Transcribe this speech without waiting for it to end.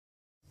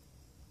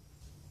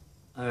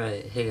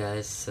Alright, hey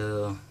guys,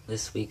 so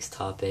this week's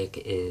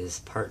topic is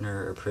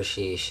Partner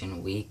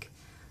Appreciation Week.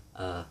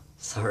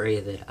 Sorry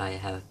that I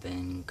have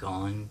been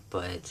gone,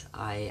 but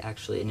I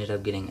actually ended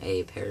up getting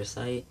a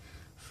parasite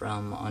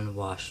from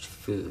unwashed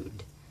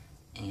food,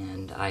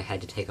 and I had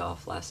to take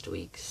off last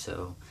week,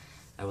 so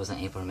I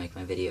wasn't able to make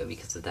my video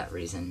because of that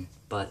reason,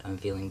 but I'm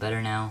feeling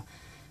better now,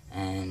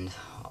 and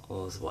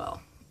all is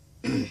well.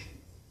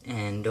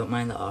 And don't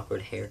mind the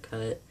awkward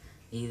haircut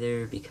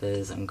either,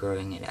 because I'm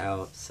growing it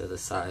out so the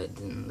sides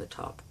and the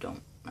top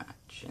don't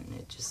match and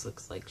it just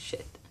looks like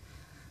shit.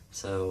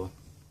 So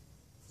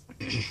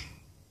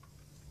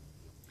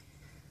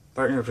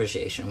Partner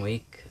Appreciation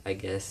Week, I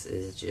guess,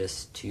 is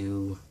just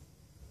to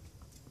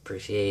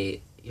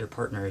appreciate your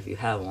partner if you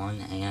have one,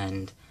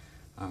 and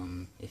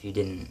if you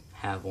didn't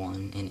have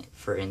one, and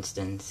for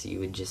instance,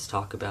 you would just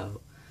talk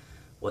about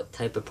what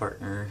type of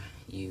partner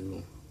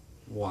you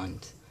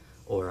want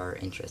or are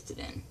interested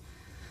in.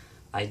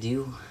 I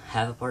do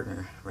have a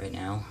partner right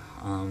now.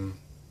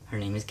 Her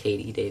name is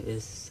Katie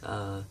Davis,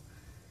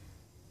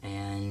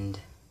 and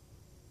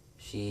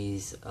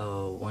she's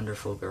a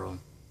wonderful girl.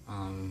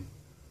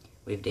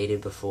 We've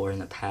dated before in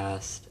the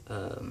past,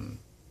 a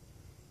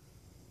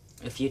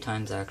few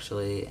times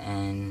actually,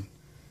 and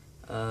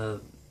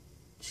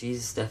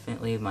she's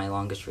definitely my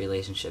longest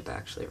relationship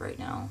actually right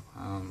now,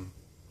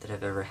 that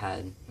I've ever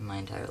had in my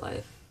entire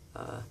life.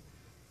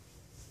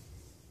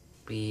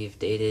 We've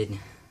dated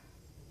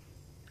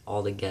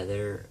all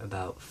together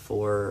about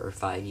 4 or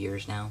 5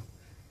 years now.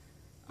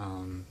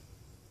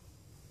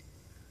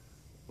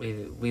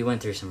 We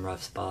went through some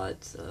rough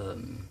spots,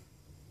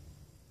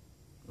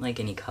 like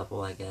any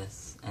couple, I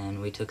guess, and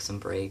we took some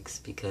breaks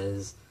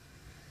because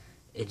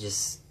it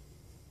just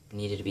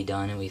needed to be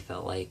done, and we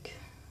felt like,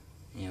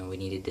 we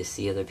needed to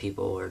see other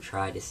people or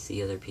try to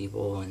see other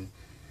people, and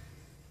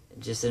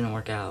it just didn't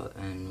work out,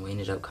 and we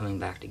ended up coming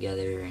back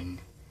together. And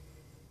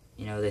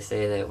they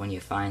say that when you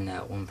find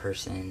that one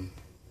person,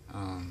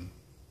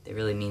 it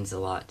really means a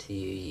lot to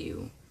you.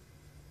 You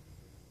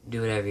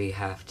do whatever you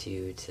have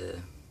to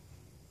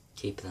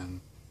keep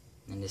them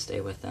and to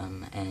stay with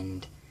them.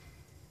 And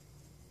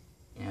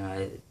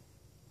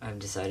I've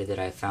decided that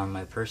I found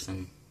my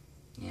person.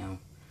 Not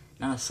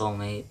a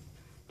soulmate.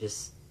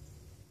 Just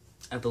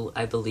I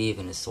believe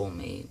in a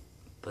soulmate,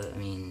 but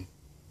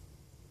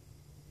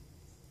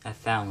I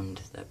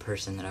found that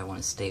person that I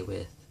want to stay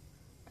with,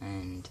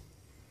 and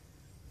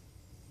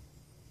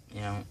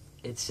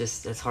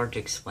it's hard to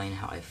explain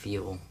how I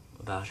feel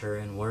about her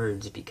in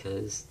words,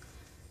 because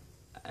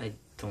I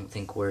don't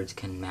think words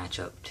can match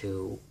up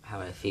to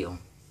how I feel.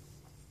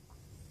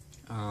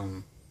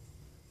 I've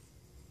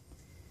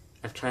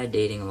tried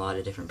dating a lot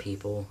of different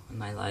people in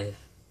my life.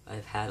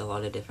 I've had a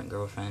lot of different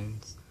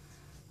girlfriends.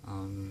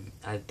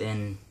 I've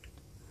been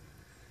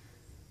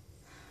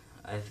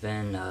I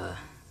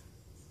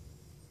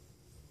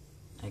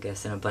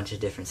guess in a bunch of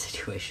different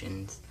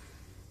situations,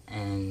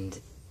 and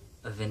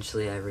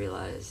eventually I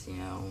realized,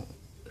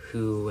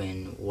 who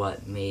and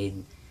what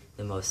made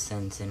the most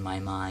sense in my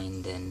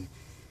mind, and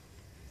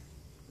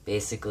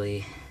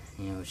basically,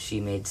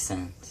 she made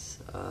sense,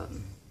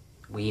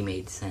 we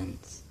made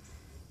sense,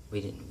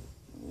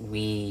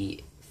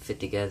 we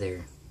fit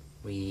together,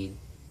 we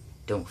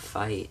don't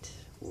fight,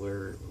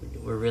 we're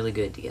really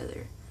good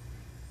together.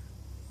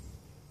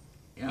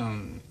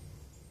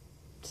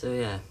 So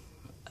yeah,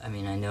 I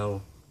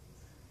know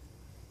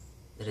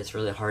that it's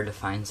really hard to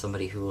find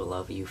somebody who will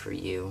love you for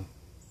you.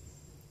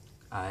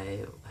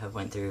 I have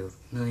went through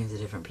millions of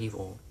different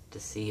people to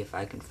see if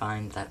I can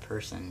find that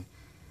person.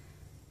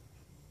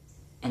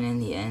 And in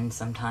the end,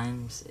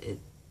 sometimes it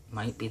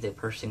might be the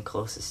person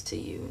closest to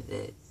you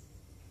that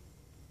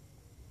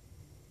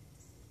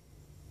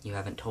you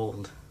haven't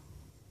told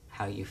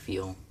how you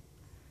feel.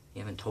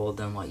 You haven't told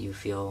them what you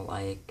feel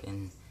like,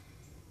 and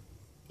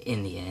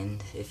in the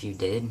end, if you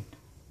did,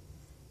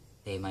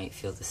 they might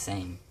feel the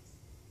same.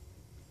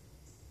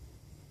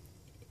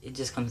 It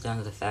just comes down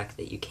to the fact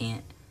that you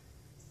can't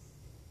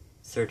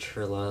search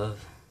for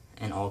love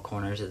in all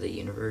corners of the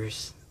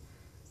universe.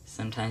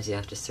 Sometimes you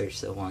have to search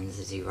the ones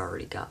that you've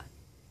already got.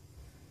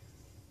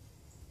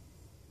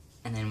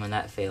 And then when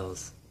that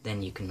fails,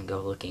 then you can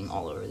go looking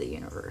all over the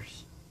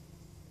universe.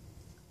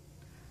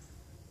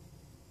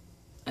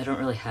 I don't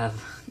really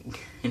have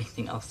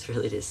anything else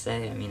really to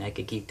say. I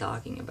could keep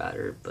talking about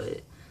her,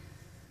 but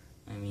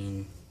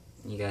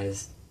you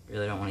guys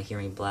really don't want to hear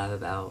me blab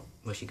about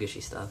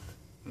mushy-gushy stuff,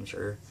 I'm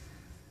sure.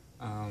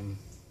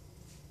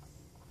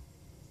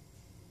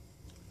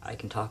 I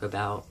can talk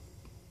about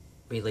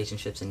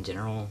relationships in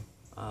general,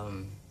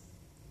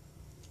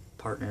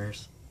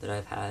 partners that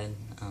I've had.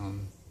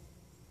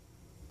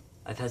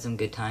 I've had some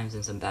good times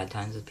and some bad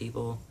times with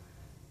people,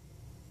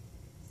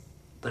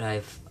 but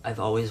I've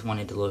always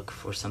wanted to look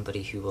for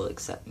somebody who will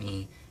accept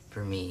me,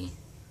 for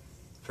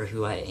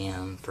who I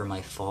am, for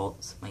my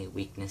faults, my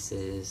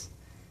weaknesses,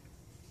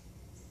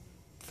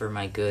 for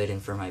my good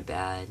and for my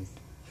bad,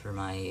 for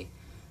my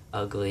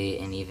ugly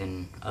and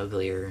even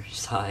uglier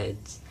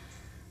sides.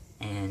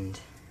 And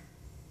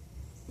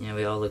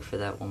we all look for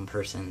that one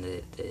person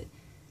that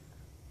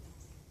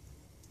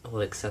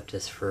will accept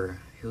us for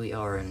who we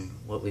are and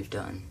what we've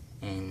done,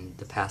 and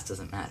the past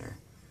doesn't matter.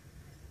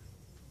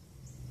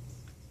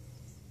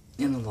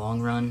 In the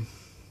long run,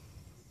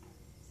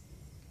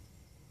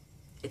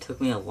 it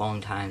took me a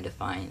long time to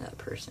find that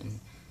person,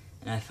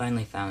 and I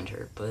finally found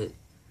her, but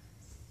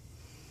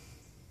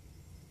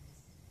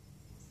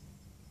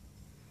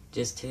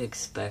just to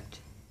expect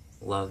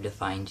love to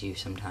find you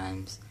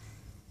sometimes,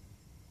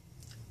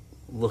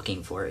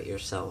 looking for it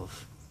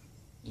yourself,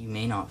 you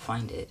may not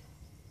find it.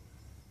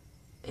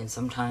 And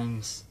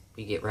sometimes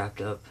we get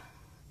wrapped up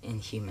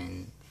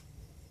in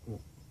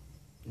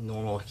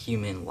normal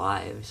human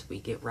lives. We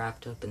get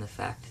wrapped up in the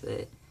fact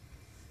that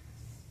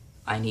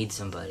I need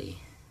somebody.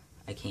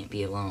 I can't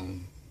be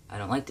alone. I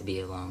don't like to be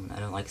alone. I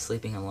don't like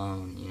sleeping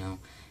alone, you know.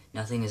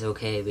 Nothing is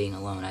okay being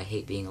alone. I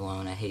hate being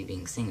alone. I hate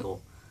being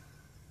single.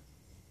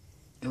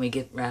 And we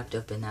get wrapped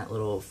up in that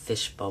little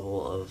fish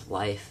bubble of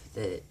life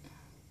that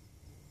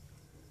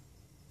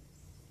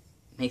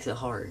makes it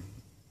hard.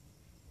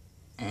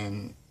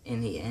 And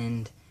in the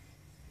end,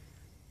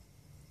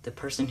 the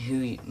person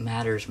who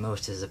matters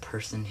most is the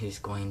person who's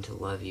going to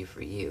love you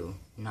for you,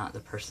 not the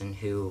person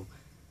who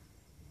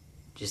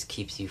just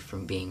keeps you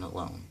from being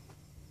alone,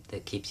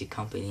 that keeps you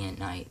company at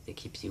night, that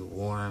keeps you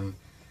warm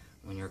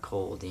when you're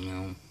cold, you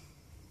know.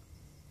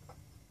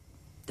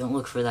 Don't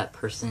look for that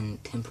person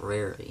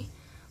temporarily.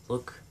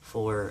 Look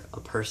for a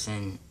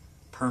person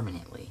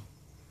permanently.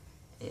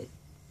 It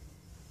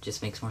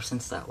just makes more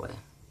sense that way.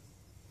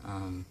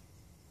 And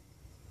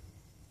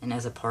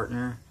as a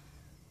partner,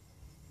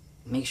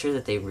 make sure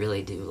that they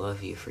really do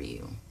love you for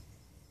you.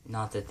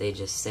 Not that they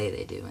just say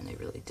they do and they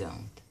really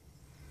don't.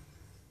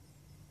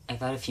 I've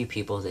had a few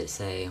people that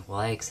say, well,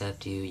 I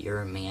accept you,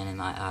 you're a man in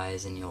my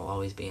eyes, and you'll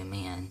always be a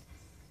man.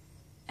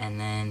 And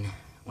then,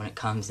 when it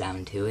comes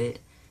down to it,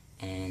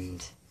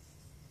 and,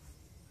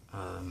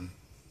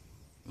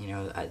 you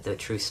know, the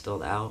truth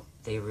spilled out,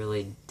 they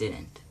really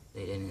didn't.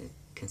 They didn't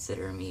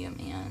consider me a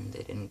man.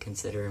 They didn't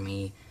consider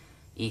me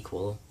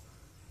equal.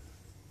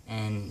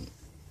 And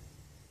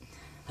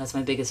that's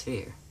my biggest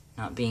fear.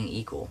 Not being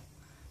equal.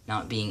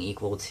 Not being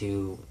equal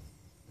to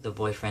the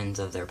boyfriends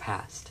of their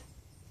past.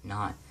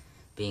 Not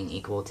being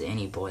equal to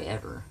any boy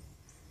ever.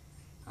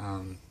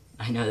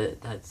 I know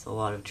that that's a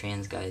lot of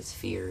trans guys'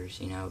 fears,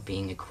 you know,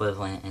 being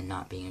equivalent and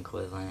not being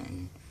equivalent,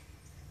 and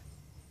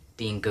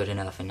being good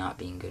enough and not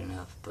being good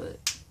enough, but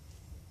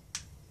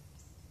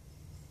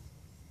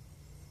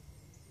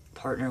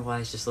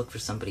partner-wise, just look for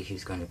somebody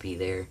who's going to be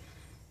there,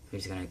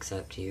 who's going to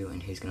accept you,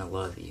 and who's going to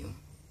love you,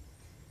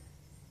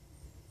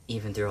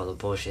 even through all the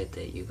bullshit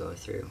that you go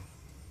through.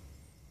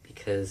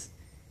 Because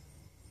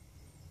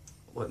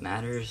what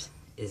matters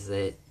is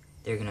that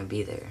they're going to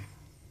be there.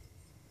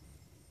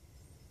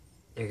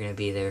 They're going to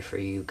be there for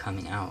you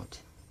coming out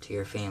to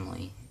your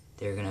family.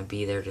 They're going to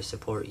be there to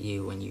support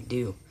you when you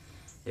do.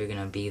 They're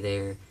going to be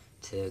there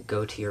to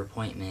go to your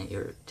appointment,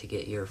 to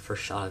get your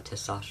first shot of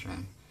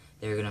testosterone.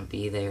 They're going to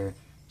be there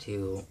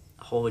to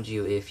hold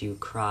you if you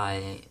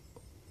cry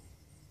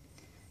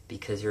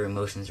because your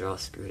emotions are all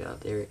screwed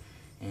up. They're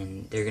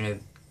going to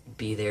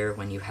be there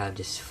when you have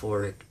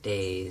dysphoric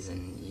days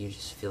and you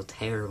just feel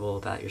terrible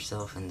about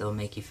yourself, and they'll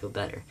make you feel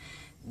better.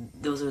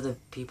 Those are the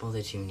people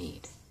that you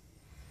need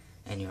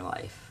in your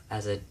life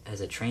as a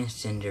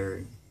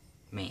transgender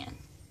man,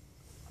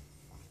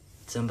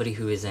 somebody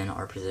who is in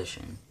our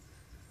position.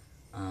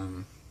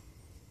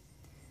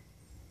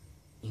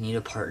 You need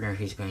a partner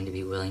who's going to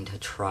be willing to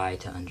try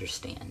to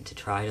understand, to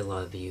try to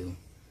love you,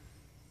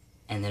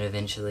 and then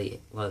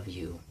eventually love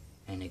you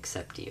and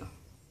accept you.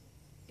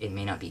 It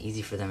may not be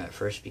easy for them at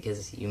first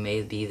because you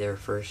may be their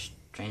first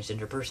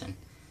transgender person.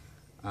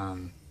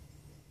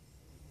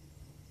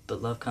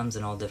 But love comes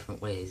in all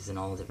different ways, in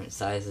all different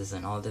sizes,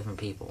 and all different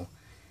people.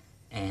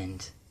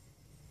 And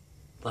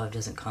love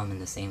doesn't come in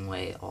the same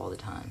way all the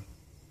time.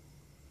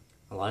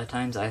 A lot of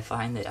times I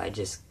find that I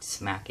just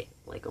smack it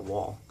like a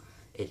wall.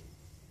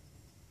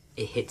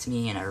 It hits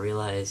me and I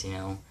realize, you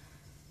know,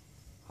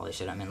 holy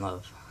shit, I'm in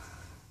love.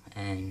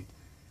 And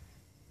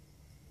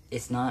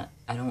it's not,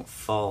 I don't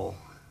fall.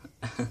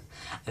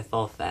 I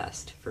fall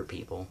fast for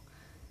people.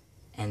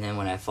 And then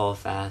when I fall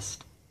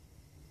fast,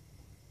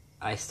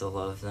 I still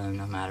love them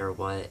no matter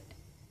what.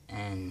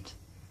 And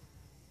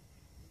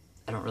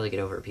I don't really get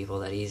over people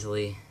that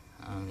easily.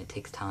 It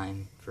takes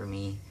time for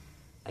me.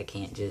 I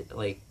can't just,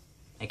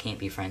 I can't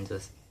be friends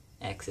with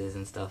exes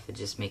and stuff. It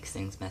just makes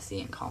things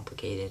messy and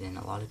complicated, and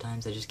a lot of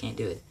times I just can't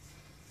do it.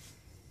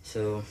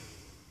 So,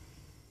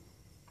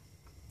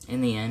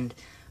 in the end,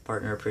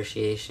 Partner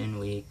Appreciation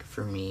Week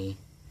for me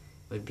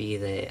would be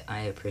that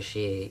I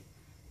appreciate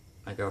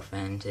my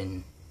girlfriend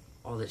and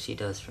all that she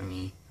does for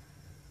me.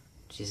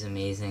 She's an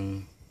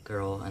amazing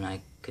girl, and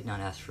I could not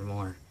ask for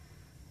more.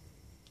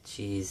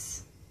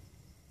 She's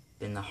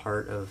been the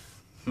heart of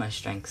my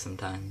strength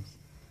sometimes,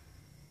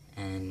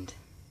 and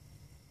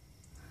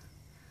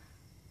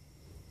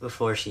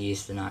before she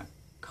used to not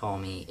call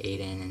me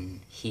Aiden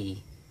and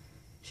he.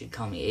 She'd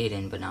call me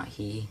Aiden, but not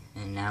he,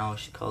 and now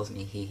she calls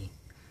me he.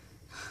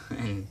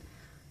 And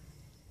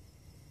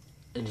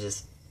it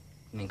just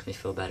makes me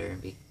feel better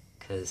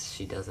because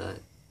she does that,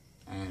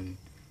 and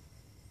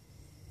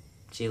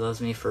she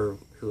loves me for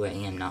who I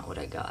am, not what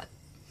I got.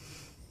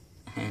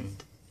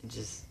 And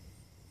it's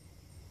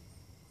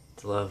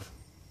love.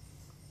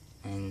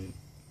 And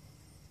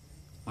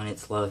when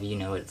it's love, you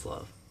know it's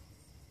love.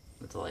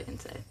 That's all I can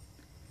say.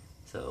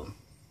 So,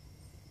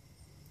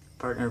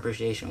 Partner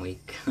Appreciation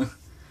Week.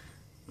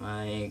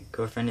 My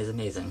girlfriend is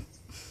amazing.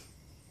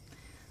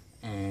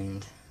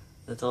 And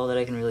that's all that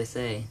I can really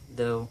say.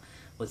 Though,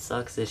 what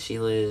sucks is she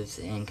lives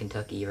in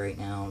Kentucky right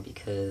now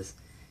because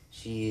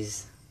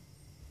she's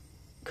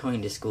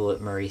going to school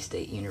at Murray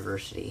State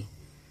University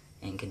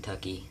in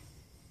Kentucky.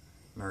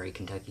 Murray,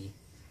 Kentucky.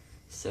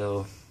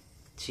 So,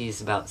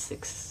 she's about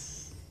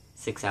six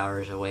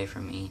hours away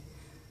from me.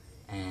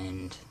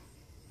 And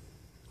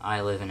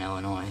I live in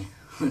Illinois.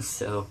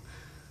 So,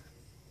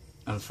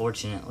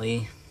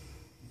 unfortunately,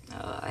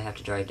 I have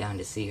to drive down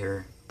to see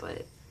her, but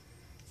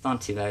it's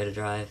not too bad to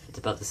drive. It's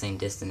about the same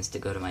distance to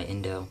go to my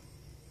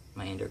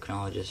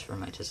endocrinologist for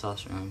my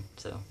testosterone,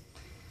 so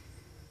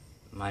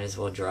might as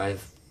well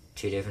drive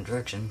 2 different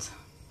directions.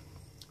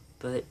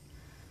 But,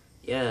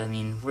 yeah, I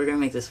mean, we're gonna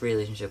make this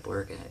relationship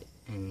work,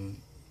 and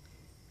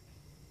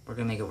we're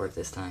gonna make it work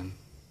this time.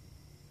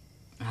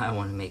 I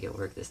want to make it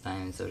work this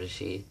time, and so does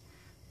she.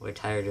 We're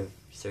tired of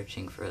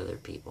searching for other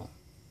people,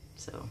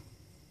 so,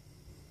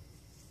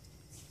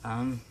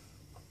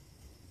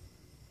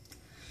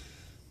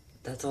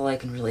 that's all I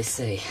can really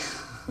say.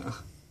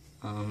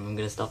 I'm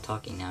gonna stop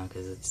talking now,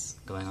 because it's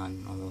going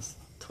on almost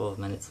 12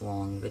 minutes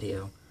long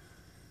video.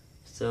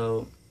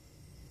 So,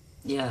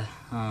 yeah,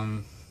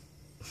 I'm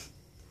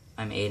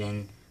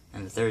Aiden,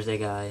 I'm the Thursday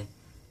guy.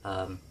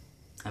 I'm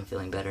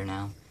feeling better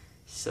now,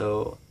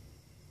 so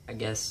I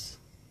guess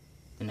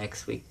the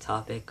next week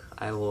topic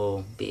I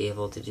will be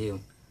able to do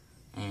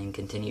and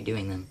continue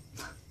doing them.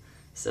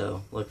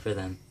 So look for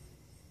them.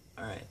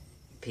 Alright,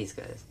 peace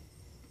guys.